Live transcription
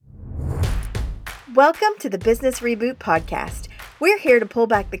Welcome to the Business Reboot Podcast. We're here to pull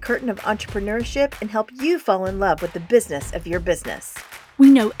back the curtain of entrepreneurship and help you fall in love with the business of your business. We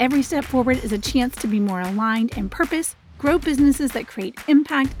know every step forward is a chance to be more aligned in purpose, grow businesses that create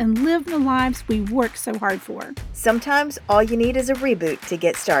impact, and live the lives we work so hard for. Sometimes all you need is a reboot to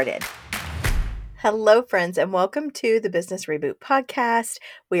get started. Hello, friends, and welcome to the Business Reboot Podcast.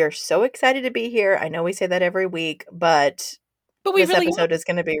 We are so excited to be here. I know we say that every week, but we this episode is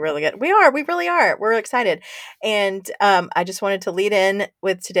going to be really good. We really are. We're excited. And I just wanted to lead in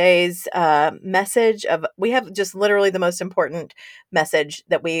with today's message of, we have just literally the most important message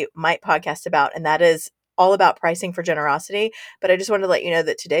that we might podcast about, and that is all about pricing for generosity. But I just wanted to let you know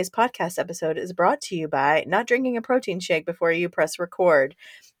that today's podcast episode is brought to you by not drinking a protein shake before you press record.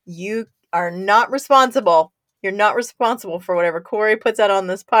 You are not responsible. You're not responsible for whatever Corey puts out on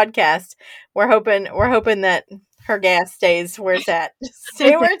this podcast. We're hoping that her gas stays where it's at.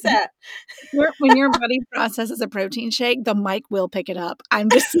 Stay where it's at. When your body processes a protein shake, the mic will pick it up. I'm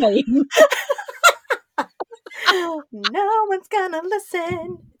just saying. No one's gonna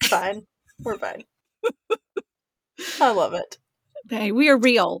listen. It's fine. We're fine. I love it. Hey, we are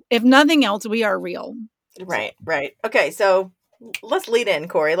real. If nothing else, we are real. Right. Okay, so let's lead in,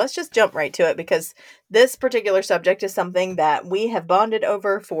 Corey. Let's just jump right to it, because this particular subject is something that we have bonded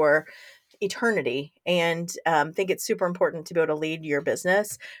over for eternity, and think it's super important to be able to lead your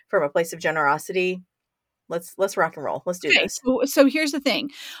business from a place of generosity. Let's rock and roll. Let's do this. So here's the thing.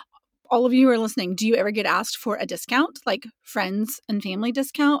 All of you who are listening, do you ever get asked for a discount, like friends and family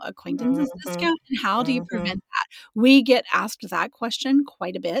discount, acquaintances discount? And how do you prevent that? We get asked that question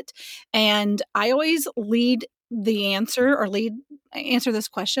quite a bit. And I always answer this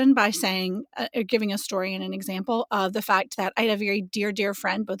question by saying, giving a story and an example of the fact that I had a very dear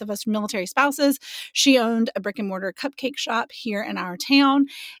friend, both of us military spouses. She owned a brick and mortar cupcake shop here in our town.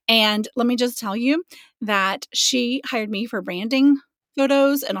 And let me just tell you that she hired me for branding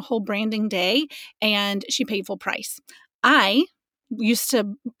photos and a whole branding day, and she paid full price. I used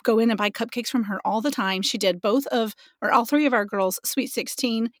to go in and buy cupcakes from her all the time. She did all three of our girls' Sweet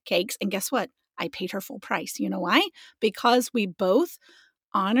 16 cakes, and guess what? I paid her full price. You know why? Because we both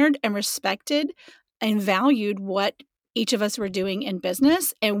honored and respected and valued what each of us were doing in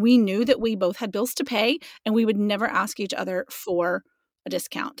business, and we knew that we both had bills to pay, and we would never ask each other for a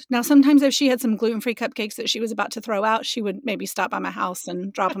discount. Now, sometimes if she had some gluten-free cupcakes that she was about to throw out, she would maybe stop by my house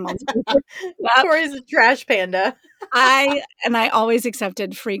and drop them on the Corey's a trash panda. I always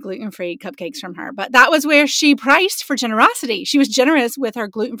accepted free gluten-free cupcakes from her, but that was where she priced for generosity. She was generous with her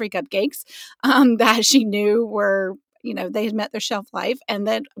gluten-free cupcakes that she knew were, they had met their shelf life, and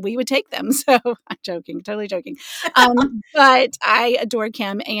that we would take them. So I'm joking, totally joking. But I adore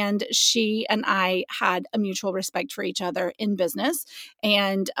Kim, and she and I had a mutual respect for each other in business.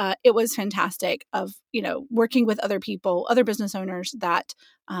 And it was fantastic of, working with other people, other business owners that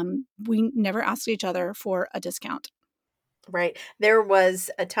we never asked each other for a discount. Right. There was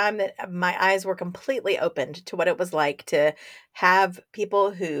a time that my eyes were completely opened to what it was like to have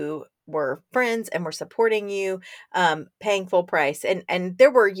people who were friends and were supporting you, paying full price. And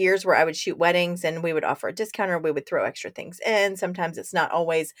there were years where I would shoot weddings and we would offer a discount, or we would throw extra things in. Sometimes it's not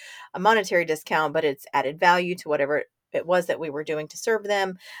always a monetary discount, but it's added value to whatever it was that we were doing to serve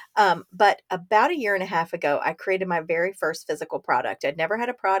them. But about a year and a half ago, I created my very first physical product. I'd never had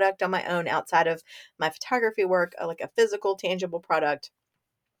a product on my own outside of my photography work, like a physical, tangible product.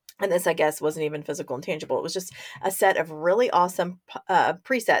 And this, I guess, wasn't even physical and tangible. It was just a set of really awesome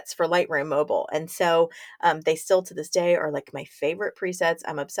presets for Lightroom Mobile. And so they still to this day are like my favorite presets.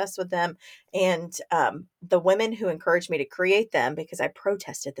 I'm obsessed with them. And the women who encouraged me to create them, because I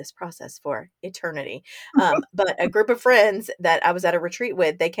protested this process for eternity. But a group of friends that I was at a retreat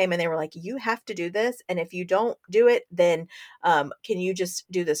with, they came and they were like, you have to do this. And if you don't do it, then can you just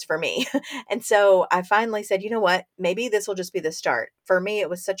do this for me? And so I finally said, you know what, maybe this will just be the start. For me, it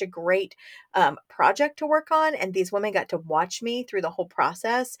was such a great project to work on. And these women got to watch me through the whole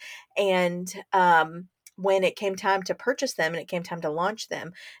process. And when it came time to purchase them and it came time to launch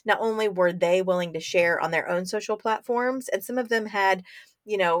them, not only were they willing to share on their own social platforms, and some of them had,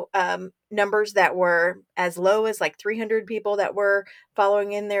 numbers that were as low as like 300 people that were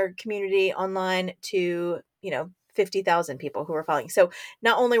following in their community online to, 50,000 people who were following. So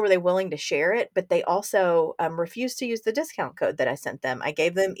not only were they willing to share it, but they also refused to use the discount code that I sent them. I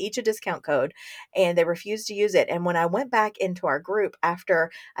gave them each a discount code, and they refused to use it. And when I went back into our group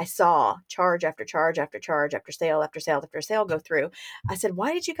after I saw charge after charge after charge after sale after sale after sale go through, I said,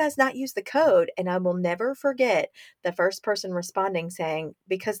 why did you guys not use the code? And I will never forget the first person responding saying,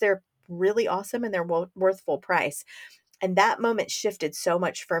 because they're really awesome and they're worth full price. And that moment shifted so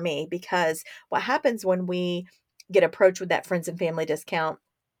much for me, because what happens when we get approached with that friends and family discount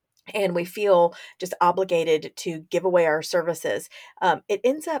and we feel just obligated to give away our services, it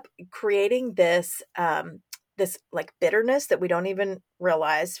ends up creating this like bitterness that we don't even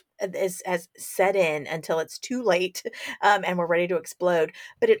realize is has set in until it's too late, and we're ready to explode.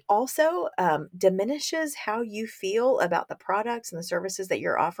 But it also diminishes how you feel about the products and the services that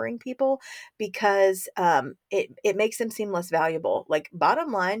you're offering people, because it makes them seem less valuable. Like,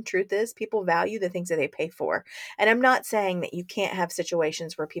 bottom line, truth is, people value the things that they pay for. And I'm not saying that you can't have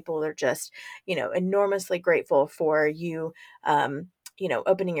situations where people are just, enormously grateful for you,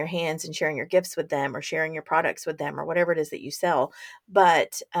 opening your hands and sharing your gifts with them, or sharing your products with them, or whatever it is that you sell.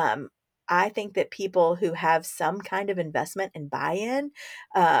 But I think that people who have some kind of investment and buy-in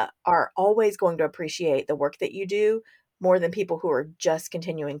are always going to appreciate the work that you do more than people who are just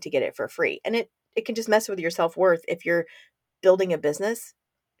continuing to get it for free. And it can just mess with your self-worth if you're building a business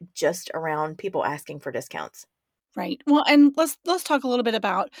just around people asking for discounts. Right. Well, and let's talk a little bit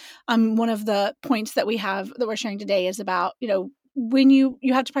about one of the points that we have that we're sharing today is about, when you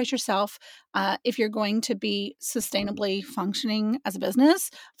have to price yourself if you're going to be sustainably functioning as a business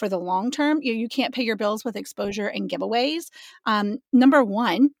for the long term. You can't pay your bills with exposure and giveaways. Number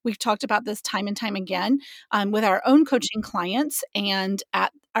one, we've talked about this time and time again with our own coaching clients and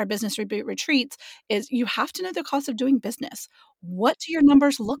at our business reboot retreats, is you have to know the cost of doing business. What do your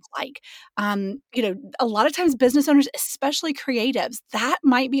numbers look like? A lot of times business owners, especially creatives, that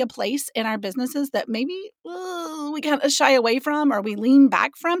might be a place in our businesses that maybe we kind of shy away from, or we lean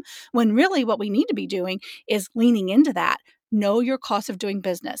back from, when really what we need to be doing is leaning into that. Know your cost of doing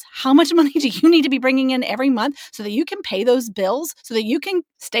business. How much money do you need to be bringing in every month so that you can pay those bills, so that you can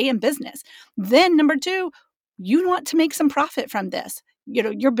stay in business? Then number two, you want to make some profit from this.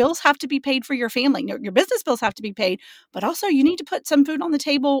 Your bills have to be paid for your family. Your business bills have to be paid, but also you need to put some food on the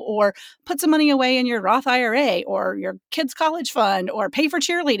table, or put some money away in your Roth IRA, or your kids' college fund, or pay for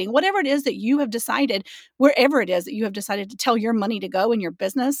cheerleading, whatever it is that you have decided, wherever it is that you have decided to tell your money to go in your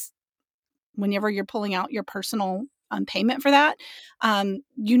business. Whenever you're pulling out your personal payment for that,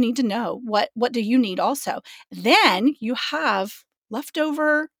 you need to know what do you need also. Then you have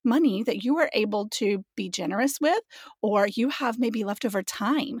leftover money that you are able to be generous with, or you have maybe leftover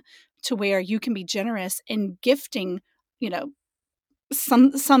time to where you can be generous in gifting, you know,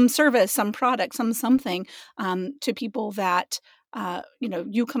 some service, some product, something to people that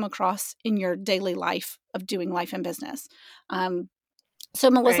you come across in your daily life of doing life and business. So,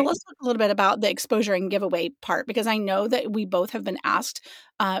 Melissa, Right. let's talk a little bit about the exposure and giveaway part, because I know that we both have been asked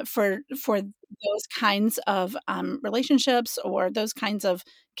for those kinds of relationships, or those kinds of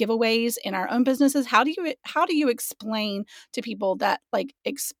giveaways in our own businesses. How do you explain to people that, like,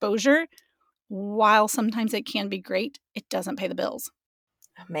 exposure, while sometimes it can be great, it doesn't pay the bills?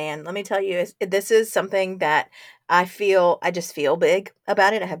 Man, let me tell you, this is something that I just feel big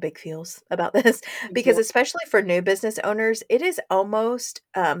about it. I have big feels about this Thank because you. especially for new business owners, it is almost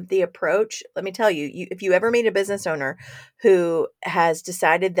the approach. Let me tell you, if you ever meet a business owner who has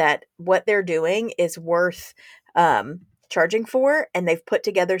decided that what they're doing is worth charging for, and they've put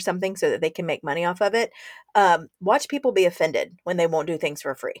together something so that they can make money off of it, watch people be offended when they won't do things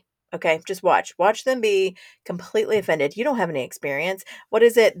for free. Okay, just watch them be completely offended. You don't have any experience. What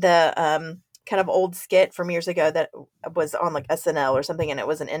is it? The kind of old skit from years ago that was on like SNL or something, and it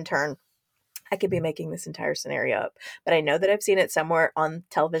was an intern. I could be making this entire scenario up, but I know that I've seen it somewhere on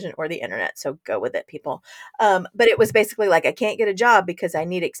television or the internet. So go with it, people. But it was basically like, I can't get a job because I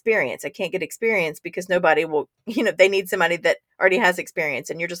need experience. I can't get experience because nobody will, they need somebody that already has experience.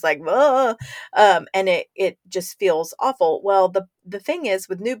 And you're just like, "Whoa." And it just feels awful. Well, the thing is,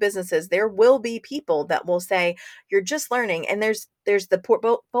 with new businesses, there will be people that will say, you're just learning. And there's the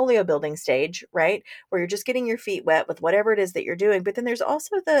portfolio building stage, right? Where you're just getting your feet wet with whatever it is that you're doing. But then there's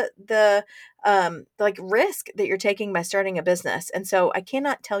also the like risk that you're taking by starting a business. And so I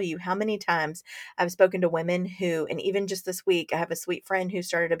cannot tell you how many times I've spoken to women who, and even just this week, I have a sweet friend who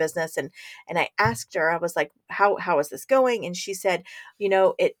started a business, and I asked her, I was like, how is this going? And she said,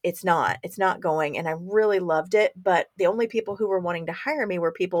 it's not going. And I really loved it. But the only people who were wanting to hire me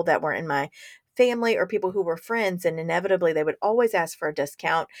were people that were in my family or people who were friends, and inevitably they would always ask for a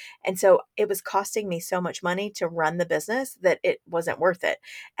discount. And so it was costing me so much money to run the business that it wasn't worth it.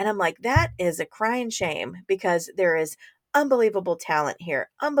 And I'm like, that is a crying shame, because there is unbelievable talent here,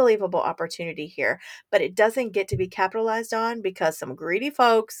 unbelievable opportunity here, but it doesn't get to be capitalized on because some greedy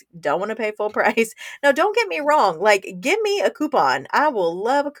folks don't want to pay full price. Now, don't get me wrong, like, give me a coupon. I will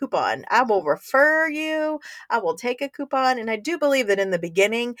love a coupon. I will refer you. I will take a coupon. And I do believe that in the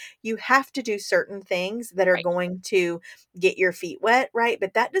beginning, you have to do certain things that are Right. going to get your feet wet, right?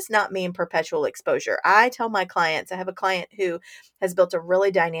 But that does not mean perpetual exposure. I tell my clients, I have a client who has built a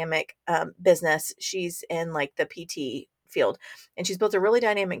really dynamic business. She's in like the PT field and she's built a really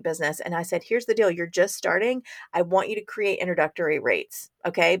dynamic business. And I said, here's the deal. You're just starting. I want you to create introductory rates.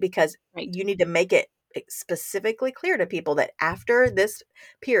 Okay. Because Right. you need to make it specifically clear to people that after this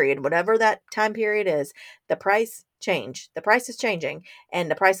period, whatever that time period is, the price change. The price is changing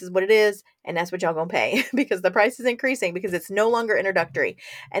and the price is what it is. And that's what y'all gonna pay because the price is increasing because it's no longer introductory.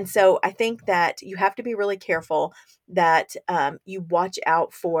 And so I think that you have to be really careful that you watch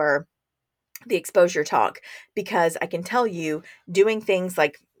out for the exposure talk because I can tell you doing things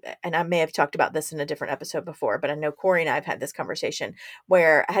like, and I may have talked about this in a different episode before, but I know Corey and I have had this conversation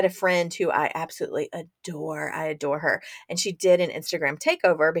where I had a friend who I absolutely adore. I adore her. And she did an Instagram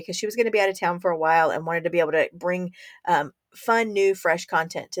takeover because she was going to be out of town for a while and wanted to be able to bring fun, new, fresh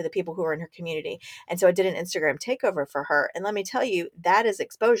content to the people who are in her community. And so I did an Instagram takeover for her. And let me tell you, that is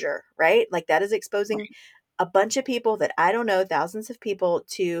exposure, right? Like that is exposing Right. a bunch of people that I don't know, thousands of people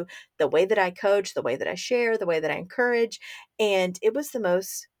to the way that I coach, the way that I share, the way that I encourage. And it was the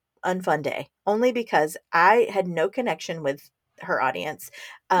most unfun day, only because I had no connection with her audience.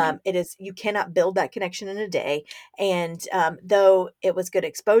 Right. It is, you cannot build that connection in a day. And though it was good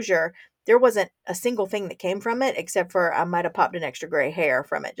exposure, there wasn't a single thing that came from it except for I might have popped an extra gray hair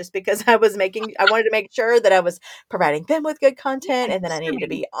from it just because I wanted to make sure that I was providing them with good Yeah. content and then I needed to Serving.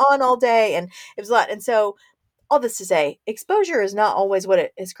 be on all day. And it was a lot. And so all this to say, exposure is not always what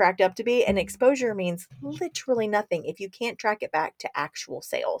it is cracked up to be, and exposure means literally nothing if you can't track it back to actual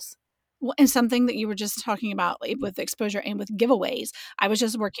sales. Well, and something that you were just talking about like, with exposure and with giveaways. I was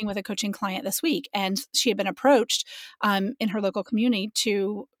just working with a coaching client this week, and she had been approached in her local community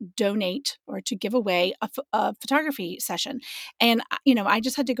to donate or to give away a photography session. And I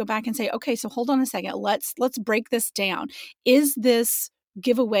just had to go back and say, okay, so hold on a second. Let's break this down. Is this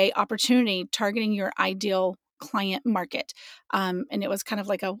giveaway opportunity targeting your ideal client market? And it was kind of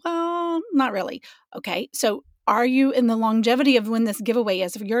like a well, not really. Okay, so are you in the longevity of when this giveaway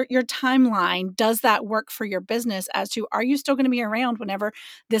is? If your timeline, does that work for your business as to are you still going to be around whenever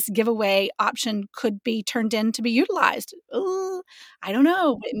this giveaway option could be turned in to be utilized? I don't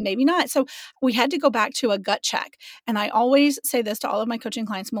know, maybe not. So we had to go back to a gut check. And I always say this to all of my coaching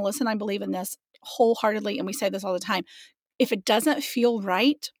clients. Melissa and I believe in this wholeheartedly, and we say this all the time. If it doesn't feel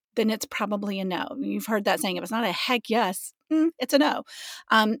right, then it's probably a no. You've heard that saying, if it's not a heck yes, it's a no.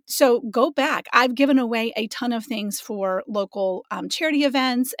 So go back. I've given away a ton of things for local charity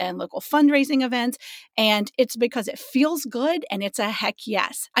events and local fundraising events, and it's because it feels good and it's a heck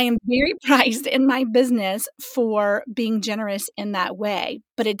yes. I am very prized in my business for being generous in that way,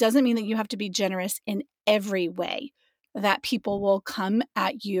 but it doesn't mean that you have to be generous in every way that people will come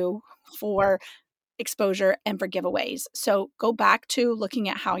at you for exposure and for giveaways. So go back to looking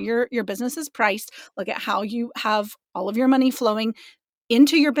at how your business is priced, look at how you have all of your money flowing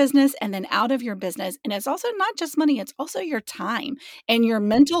into your business and then out of your business. And it's also not just money, it's also your time and your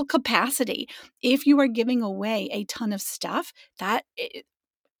mental capacity. If you are giving away a ton of stuff,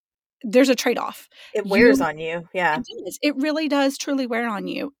 there's a trade-off. It wears You on you. Yeah. it does. It really does truly wear on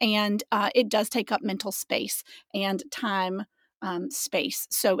you, and it does take up mental space and time space.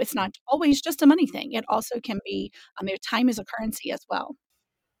 So it's not always just a money thing. It also can be your time is a currency as well.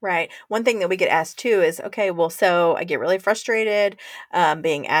 Right. One thing that we get asked too is, okay, well, so I get really frustrated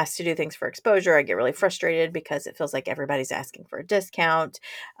being asked to do things for exposure. I get really frustrated because it feels like everybody's asking for a discount.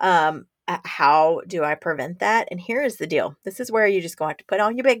 How do I prevent that? And here is the deal. This is where you just going to have to put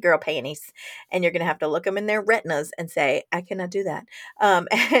on your big girl panties, and you're going to have to look them in their retinas and say, I cannot do that.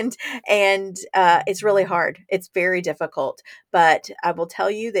 And it's really hard. It's very difficult. But I will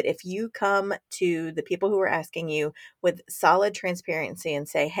tell you that if you come to the people who are asking you with solid transparency and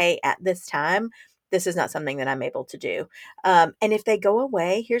say, hey, at this time, this is not something that I'm able to do. And if they go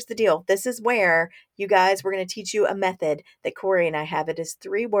away, here's the deal. This is where you guys, we're going to teach you a method that Corey and I have. It is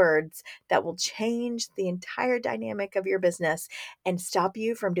 3 words that will change the entire dynamic of your business and stop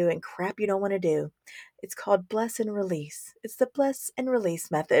you from doing crap you don't want to do. It's called bless and release. It's the bless and release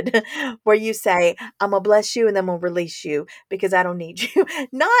method where you say, I'm going to bless you and then we'll release you because I don't need you.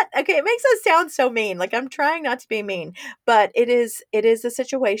 Not, okay, it makes us sound so mean. Like I'm trying not to be mean, but it is a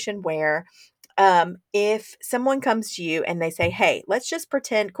situation where If someone comes to you and they say, "Hey, let's just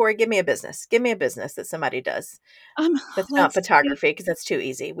pretend, Corey, give me a business. Give me a business that somebody does." Um, That's not let's see. photography because that's too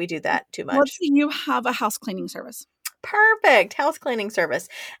easy. We do that too Let's much. say you have a house cleaning service. Perfect. House cleaning service.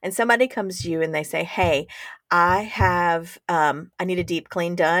 And somebody comes to you and they say, "Hey, I need a deep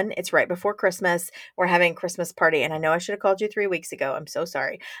clean done. It's right before Christmas. We're having a Christmas party. And I know I should have called you 3 weeks ago. I'm so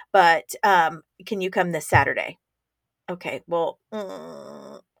sorry. But can you come this Saturday?" Okay, well,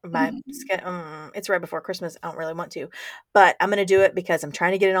 it's right before Christmas. I don't really want to, but I'm gonna do it because I'm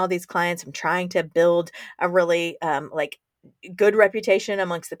trying to get in all these clients. I'm trying to build a really like good reputation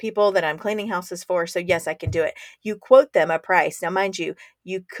amongst the people that I'm cleaning houses for. So yes, I can do it. You quote them a price. Now, mind you,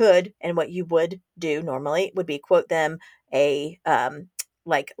 you could, and what you would do normally would be quote them a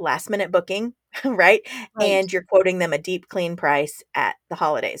like last minute booking, right? Right. And you're quoting them a deep clean price at the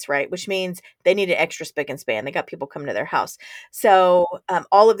holidays, right? Which means they need it extra spick and span. They got people coming to their house. So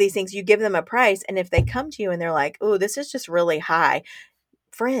all of these things, you give them a price, and if they come to you and they're like, "Oh, this is just really high,"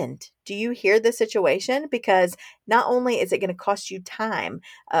 friend, do you hear the situation? Because not only is it going to cost you time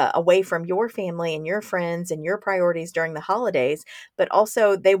away from your family and your friends and your priorities during the holidays, but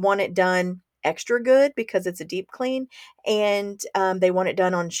also they want it done extra good because it's a deep clean, and they want it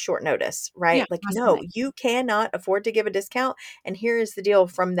done on short notice, Yeah, right? Like, last no, minute. you cannot afford to give a discount. And here is the deal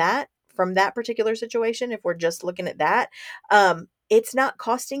from that particular situation. If we're just looking at that, it's not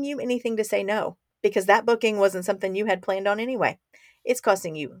costing you anything to say no because that booking wasn't something you had planned on anyway. It's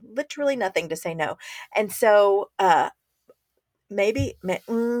costing you literally nothing to say no. And so, I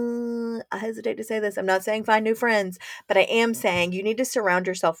hesitate to say this. I'm not saying find new friends, but I am saying you need to surround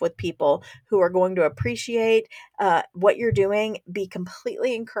yourself with people who are going to appreciate what you're doing, be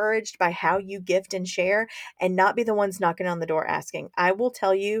completely encouraged by how you gift and share, and not be the ones knocking on the door asking. I will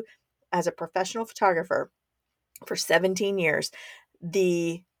tell you, as a professional photographer for 17 years,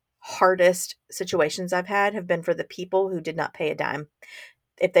 the hardest situations I've had have been for the people who did not pay a dime.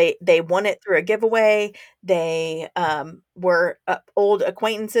 If they won it through a giveaway, they, were, old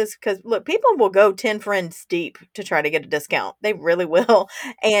acquaintances. Because look, people will go 10 friends deep to try to get a discount. They really will,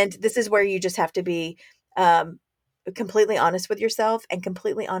 and this is where you just have to be, um, completely honest with yourself and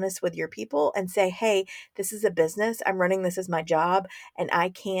completely honest with your people and say, "Hey, this is a business. I'm running this as my job, and I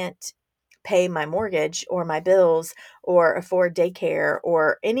can't pay my mortgage or my bills or afford daycare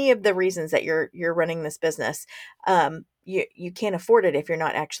or any of the reasons that you're running this business. You can't afford it if you're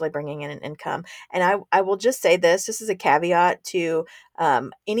not actually bringing in an income." And I will just say this is a caveat to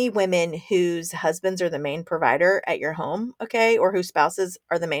any women whose husbands are the main provider at your home, okay, or whose spouses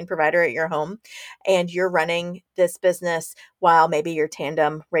are the main provider at your home, and you're running this business while maybe you're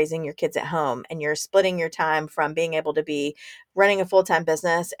tandem raising your kids at home, and you're splitting your time from being able to be running a full-time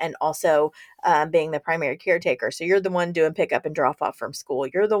business and also being the primary caretaker. So you're the one doing pickup and drop off from school.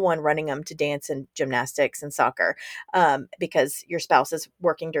 You're the one running them to dance and gymnastics and soccer because your spouse is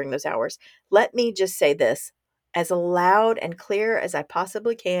working during those hours. Let me just say this as loud and clear as I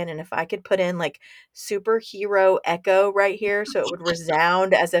possibly can. And if I could put in like superhero echo right here so it would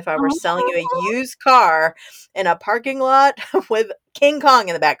resound as if I were selling you a Oh, used car in a parking lot with King Kong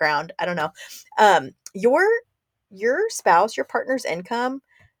in the background. I don't know. Your spouse, your partner's income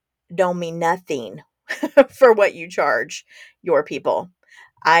don't mean nothing for what you charge your people.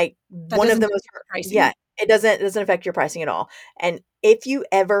 I that one of doesn't the affect most your pricing. yeah, it doesn't affect your pricing at all. And if you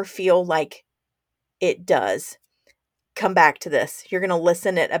ever feel like it does, come back to this. You're gonna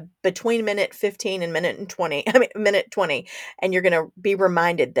listen at between minute 15 and minute and 20. I mean minute 20, and you're gonna be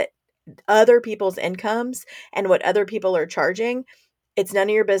reminded that other people's incomes and what other people are charging, it's none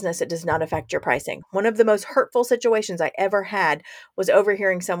of your business. It does not affect your pricing. One of the most hurtful situations I ever had was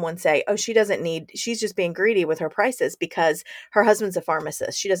overhearing someone say, "Oh, she's just being greedy with her prices because her husband's a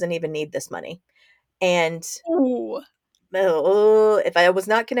pharmacist. She doesn't even need this money." And Oh, oh, if I was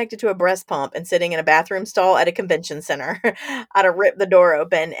not connected to a breast pump and sitting in a bathroom stall at a convention center, I'd have ripped the door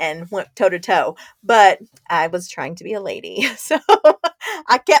open and went toe to toe. But I was trying to be a lady. So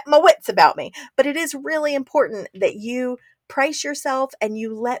I kept my wits about me. But it is really important that you price yourself and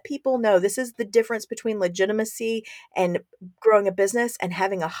you let people know this is the difference between legitimacy and growing a business and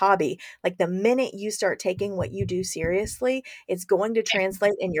having a hobby. Like the minute you start taking what you do seriously, it's going to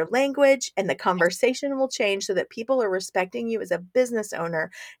translate in your language and the conversation will change so that people are respecting you as a business owner,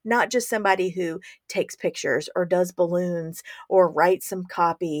 not just somebody who takes pictures or does balloons or writes some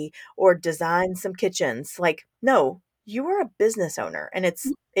copy or designs some kitchens. Like, no, you are a business owner and it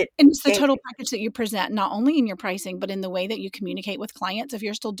and it's the can't. total package that you present, not only in your pricing, but in the way that you communicate with clients. If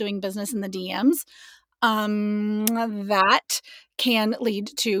you're still doing business in the DMs, That can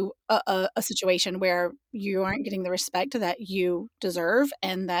lead to a situation where you aren't getting the respect that you deserve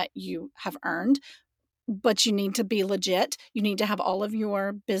and that you have earned, but you need to be legit. You need to have all of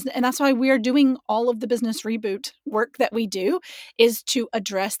your business. And that's why we're doing all of the business reboot work that we do, is to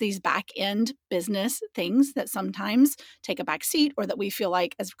address these back end business things that sometimes take a back seat, or that we feel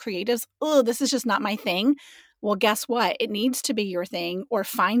like as creatives, oh, this is just not my thing. Well, guess what? It needs to be your thing, or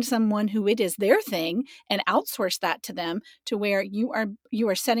find someone who it is their thing and outsource that to them, to where you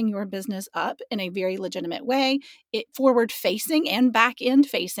are setting your business up in a very legitimate way, it forward facing and back end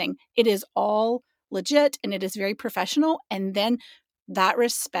facing. It is all legit and it is very professional. And then that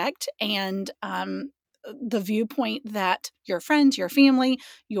respect and the viewpoint that your friends, your family,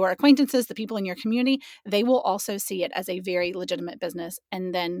 your acquaintances, the people in your community, they will also see it as a very legitimate business.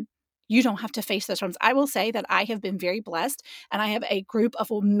 And then you don't have to face those problems. I will say that I have been very blessed, and I have a group of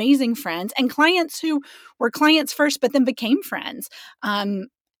amazing friends and clients who were clients first, but then became friends. Um,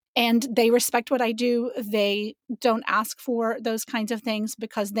 and they respect what I do. They don't ask for those kinds of things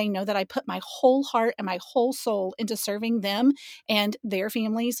because they know that I put my whole heart and my whole soul into serving them and their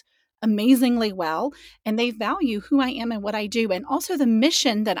families amazingly well. And they value who I am and what I do, and also the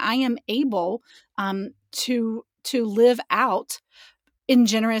mission that I am able to live out in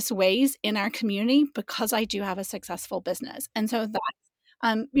generous ways in our community, because I do have a successful business. And so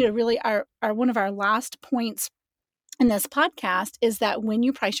that's really our one of our last points in this podcast, is that when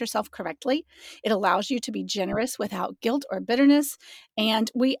you price yourself correctly, it allows you to be generous without guilt or bitterness.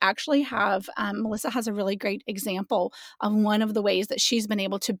 And we actually have, Melissa has a really great example of one of the ways that she's been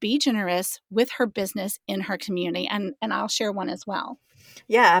able to be generous with her business in her community. And I'll share one as well.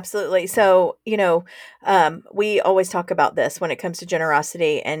 Yeah, absolutely. So, we always talk about this when it comes to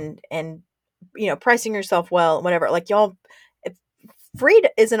generosity and pricing yourself well, whatever. Like y'all, if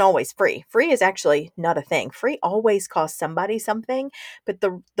isn't always free. Free is actually not a thing. Free always costs somebody something, but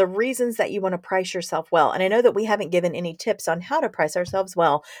the reasons that you want to price yourself well. And I know that we haven't given any tips on how to price ourselves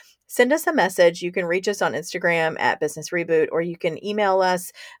well. Send us a message. You can reach us on Instagram at Business Reboot, or you can email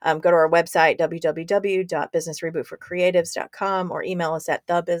us. Go to our website, www.businessrebootforcreatives.com, or email us at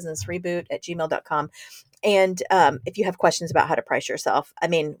thebusinessreboot@gmail.com. And if you have questions about how to price yourself, I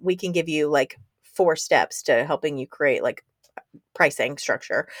mean, we can give you like 4 steps to helping you create like pricing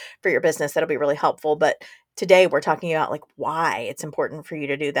structure for your business. That'll be really helpful. But today we're talking about like why it's important for you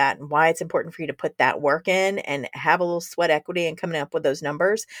to do that, and why it's important for you to put that work in and have a little sweat equity and coming up with those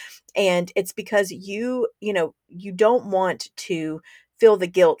numbers. And it's because you don't want to feel the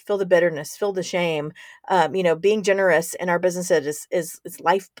guilt, feel the bitterness, feel the shame. Being generous in our businesses is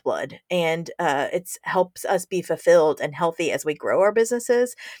lifeblood, and it's helps us be fulfilled and healthy as we grow our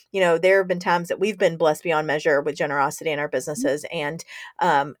businesses. There have been times that we've been blessed beyond measure with generosity in our businesses, and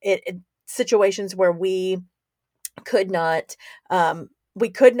it situations where could not we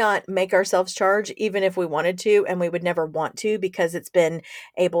could not make ourselves charge even if we wanted to, and we would never want to, because it's been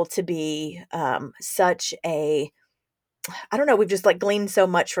able to be such a I don't know, we've just like gleaned so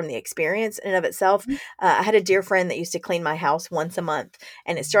much from the experience in and of itself. I had a dear friend that used to clean my house once a month,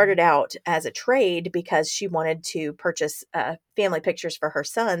 and it started out as a trade because she wanted to purchase family pictures for her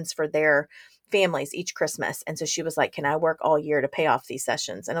sons for their families each Christmas. And so she was like, "Can I work all year to pay off these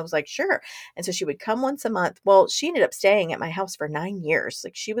sessions?" And I was like, "Sure." And so she would come once a month. Well, she ended up staying at my house for 9 years.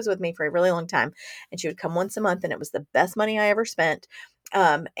 Like, she was with me for a really long time, and she would come once a month, and it was the best money I ever spent.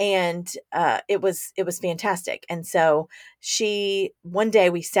 It was fantastic. And so she one day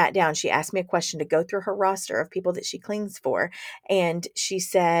we sat down, she asked me a question to go through her roster of people that she cleans for. And she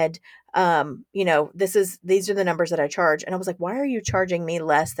said, these are the numbers that I charge. And I was like, "Why are you charging me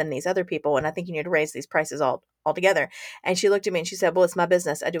less than these other people? And I think you need to raise these prices altogether." And she looked at me and she said, "Well, it's my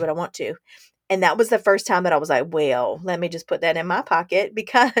business. I do what I want to." And that was the first time that I was like, "Well, let me just put that in my pocket,"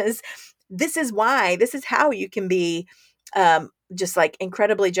 because this is how you can be just like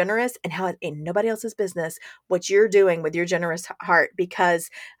incredibly generous, and how it ain't nobody else's business what you're doing with your generous heart, because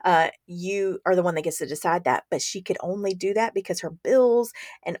you are the one that gets to decide that. But she could only do that because her bills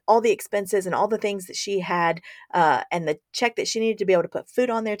and all the expenses and all the things that she had, and the check that she needed to be able to put food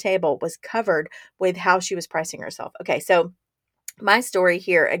on their table, was covered with how she was pricing herself. Okay, so my story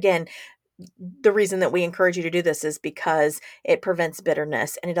here again, the reason that we encourage you to do this is because it prevents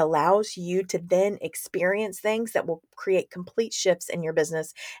bitterness, and it allows you to then experience things that will create complete shifts in your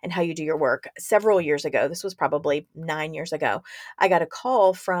business and how you do your work. Several years ago, this was probably 9 years ago, I got a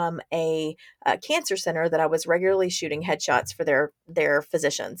call from a cancer center that I was regularly shooting headshots for their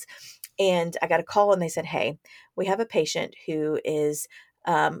physicians. And I got a call and they said, "Hey, we have a patient who is,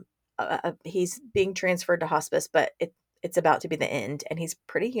 he's being transferred to hospice, but it's about to be the end. And he's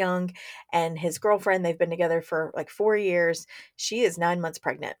pretty young. And his girlfriend, they've been together for like 4 years. She is 9 months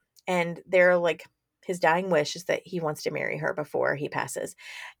pregnant. And they're like, his dying wish is that he wants to marry her before he passes.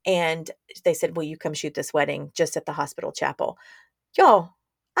 And they said, will you come shoot this wedding just at the hospital chapel? Y'all,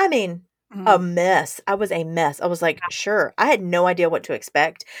 I mean, a Mm. mess. I was a mess. I was like, sure. I had no idea what to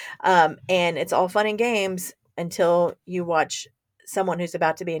expect. And it's all fun and games until you watch someone who's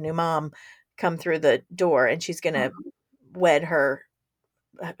about to be a new mom come through the door, and she's going to Mhm. wed her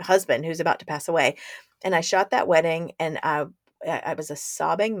husband who's about to pass away. And I shot that wedding, and I was a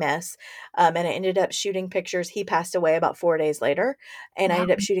sobbing mess. And I ended up shooting pictures. He passed away about 4 days later. And I Wow.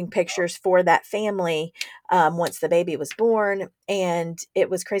 ended up shooting pictures for that family once the baby was born. And it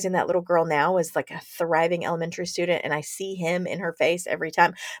was crazy. And that little girl now is like a thriving elementary student. And I see him in her face every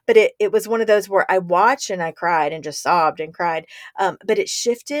time. But it was one of those where I watched and I cried and just sobbed and cried. But it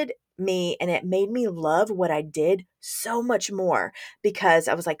shifted me, and it made me love what I did so much more, because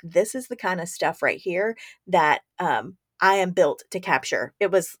I was like, this is the kind of stuff right here that I am built to capture. It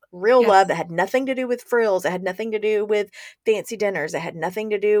was real love Yes. that had nothing to do with frills. It had nothing to do with fancy dinners. It had nothing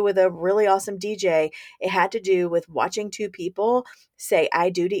to do with a really awesome DJ. It had to do with watching two people say I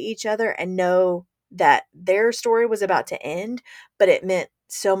do to each other and know that their story was about to end, but it meant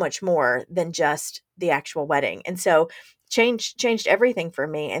so much more than just the actual wedding. And so changed everything for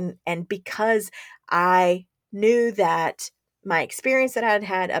me. And because I knew that my experience that I had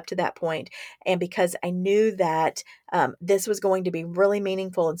had up to that point, and because I knew that this was going to be really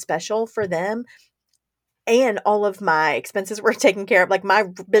meaningful and special for them, and all of my expenses were taken care of, like my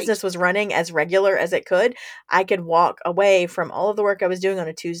Right. business was running as regular as it could, I could walk away from all of the work I was doing on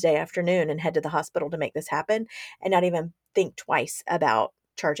a Tuesday afternoon and head to the hospital to make this happen and not even think twice about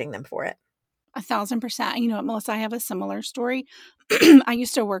charging them for it. 1,000%. You know what, Melissa, I have a similar story. I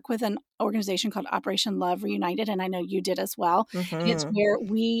used to work with an organization called Operation Love Reunited, and I know you did as well. And it's Hmm. where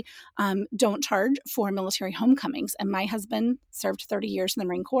we don't charge for military homecomings. And my husband served 30 years in the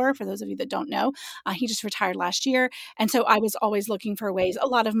Marine Corps. For those of you that don't know, he just retired last year. And so I was always looking for ways. A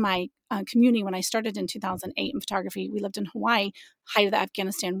lot of my community, when I started in 2008 in photography, we lived in Hawaii. Height of the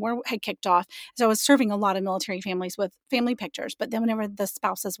Afghanistan war had kicked off. So I was serving a lot of military families with family pictures. But then whenever the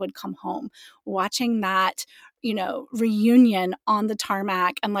spouses would come home, watching that, reunion on the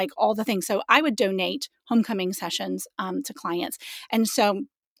tarmac and like all the things. So I would donate homecoming sessions to clients. And so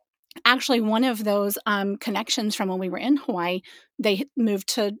actually one of those connections from when we were in Hawaii, they moved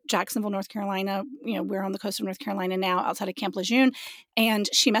to Jacksonville, North Carolina. We're on the coast of North Carolina now, outside of Camp Lejeune. And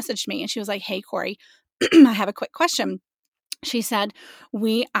she messaged me and she was like, "Hey, Corey, I have a quick question." She said,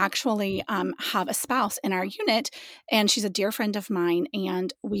 "We actually have a spouse in our unit, and she's a dear friend of mine,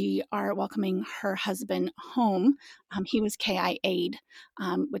 and we are welcoming her husband home. He was KIA'd,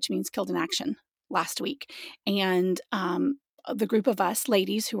 which means killed in action, last week. And the group of us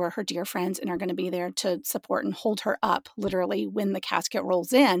ladies who are her dear friends and are going to be there to support and hold her up, literally, when the casket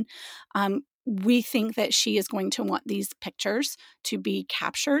rolls in, we think that she is going to want these pictures to be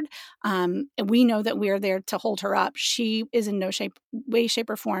captured. And we know that we're there to hold her up. She is in no way,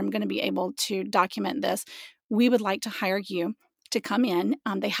 shape, or form going to be able to document this. We would like to hire you to come in.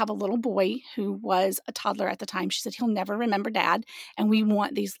 They have a little boy who was a toddler at the time. She said he'll never remember dad. And we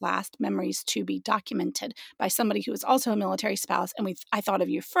want these last memories to be documented by somebody who is also a military spouse. And I thought of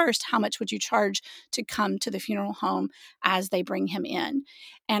you first. How much would you charge to come to the funeral home as they bring him in?"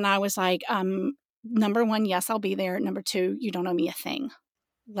 And I was like, number one, yes, I'll be there. Number two, you don't owe me a thing.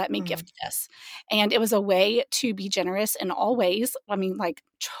 Let me Hmm. gift this. And it was a way to be generous in all ways. I mean, like,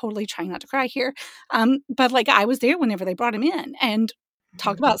 totally trying not to cry here. But like, I was there whenever they brought him in, and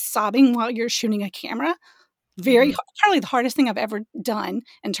talk Hmm. about sobbing while you're shooting a camera. Hmm. Probably the hardest thing I've ever done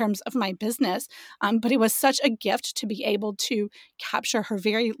in terms of my business. But it was such a gift to be able to capture her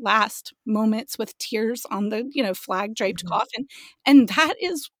very last moments with tears on the, flag draped Hmm. coffin. And that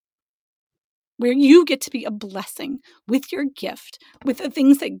is where you get to be a blessing with your gift, with the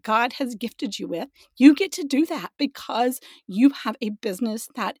things that God has gifted you with. You get to do that because you have a business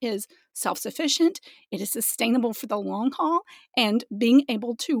that is self sufficient, it is sustainable for the long haul, and being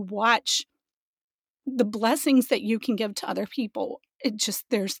able to watch the blessings that you can give to other people. It just,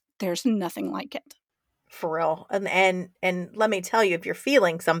 there's nothing like it. For real. And let me tell you, if you're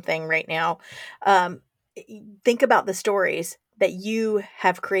feeling something right now, um, think about the stories that you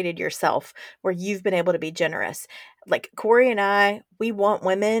have created yourself where you've been able to be generous. Like Corey and I, we want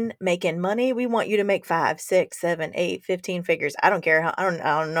women making money. We want you to make 5, 6, 7, 8, 15 figures. I don't care how, I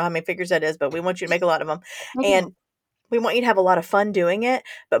don't know how many figures that is, but we want you to make a lot of them. I do. And we want you to have a lot of fun doing it,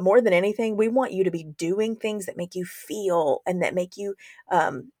 but more than anything, we want you to be doing things that make you feel and that make you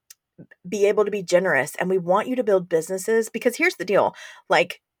um be able to be generous, and we want you to build businesses, because here's the deal.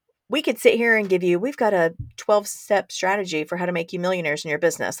 Like, we could sit here and we've got a 12-step strategy for how to make you millionaires in your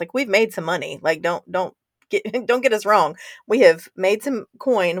business. Like, we've made some money. Like, don't get don't get us wrong. We have made some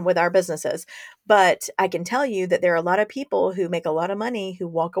coin with our businesses, but I can tell you that there are a lot of people who make a lot of money who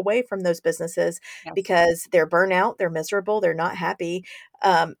walk away from those businesses Yes. because they're burnout, they're miserable, they're not happy.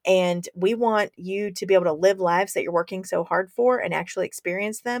 And we want you to be able to live lives that you're working so hard for and actually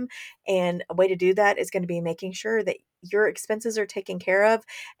experience them. And a way to do that is going to be making sure that your expenses are taken care of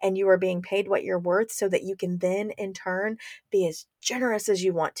and you are being paid what you're worth, so that you can then in turn be as generous as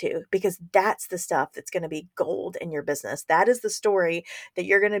you want to, because that's the stuff that's going to be gold in your business. That is the story that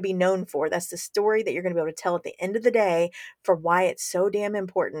you're going to be known for. That's the story that you're going to be able to tell at the end of the day for why it's so damn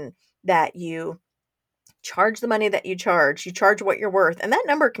important that you charge the money that you charge what you're worth, and that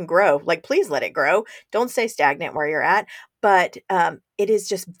number can grow. Like, please let it grow. Don't stay stagnant where you're at. But it is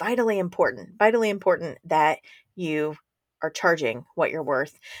just vitally important that you are charging what you're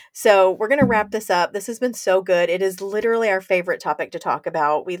worth. So we're going to wrap this up. This has been so good. It is literally our favorite topic to talk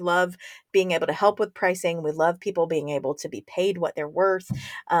about. We love being able to help with pricing. We love people being able to be paid what they're worth.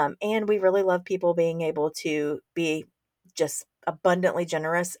 And we really love people being able to be just abundantly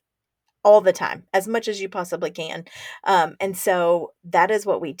generous all the time, as much as you possibly can. And so that is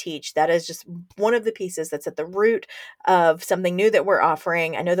what we teach. That is just one of the pieces that's at the root of something new that we're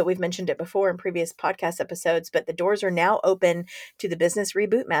offering. I know that we've mentioned it before in previous podcast episodes, but the doors are now open to the Business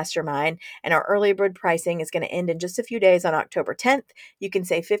Reboot Mastermind, and our early bird pricing is going to end in just a few days on October 10th. You can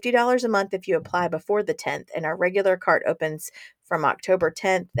save $50 a month if you apply before the 10th, and our regular cart opens from October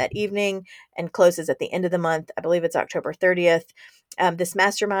 10th that evening and closes at the end of the month. I believe it's October 30th. This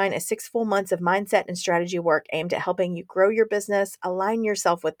mastermind is 6 full months of mindset and strategy work aimed at helping you grow your business, align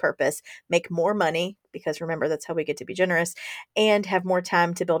yourself with purpose, make more money, because remember, that's how we get to be generous, and have more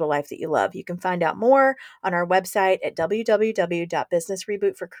time to build a life that you love. You can find out more on our website at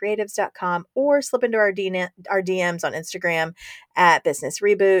www.businessrebootforcreatives.com, or slip into our DMs on Instagram at Business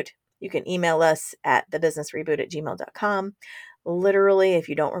Reboot. You can email us at thebusinessreboot@gmail.com. Literally, if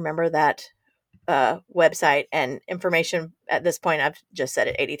you don't remember that website and information at this point, I've just said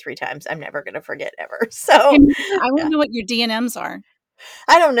it 83 times. I'm never going to forget ever. So I want yeah, to know what your DNMs are.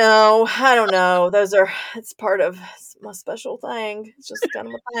 I don't know. It's part of my special thing. It's just kind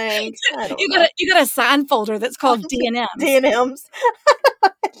of a thing. I don't know. You got a sign folder that's called DNMs. D&M's.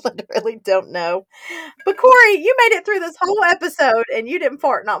 I literally don't know. But Corey, you made it through this whole episode and you didn't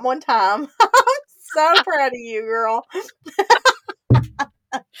fart not one time. I'm so proud of you, girl.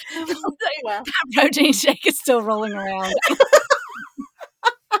 Wow. That protein shake is still rolling around.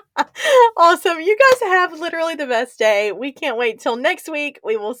 Awesome. You guys have literally the best day. We can't wait till next week.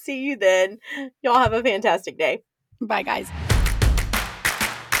 We will see you then. Y'all have a fantastic day. Bye, guys.